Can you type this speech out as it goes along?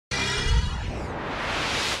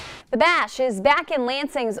The Bash is back in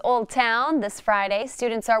Lansing's Old Town this Friday.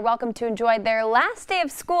 Students are welcome to enjoy their last day of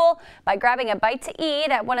school by grabbing a bite to eat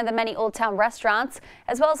at one of the many Old Town restaurants,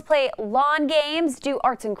 as well as play lawn games, do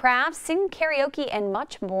arts and crafts, sing karaoke, and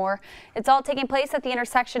much more. It's all taking place at the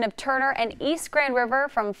intersection of Turner and East Grand River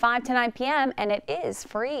from 5 to 9 p.m. and it is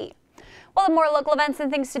free. We'll have more local events and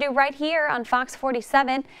things to do right here on Fox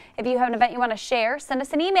 47. If you have an event you want to share, send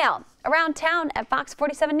us an email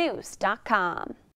aroundtown@fox47news.com.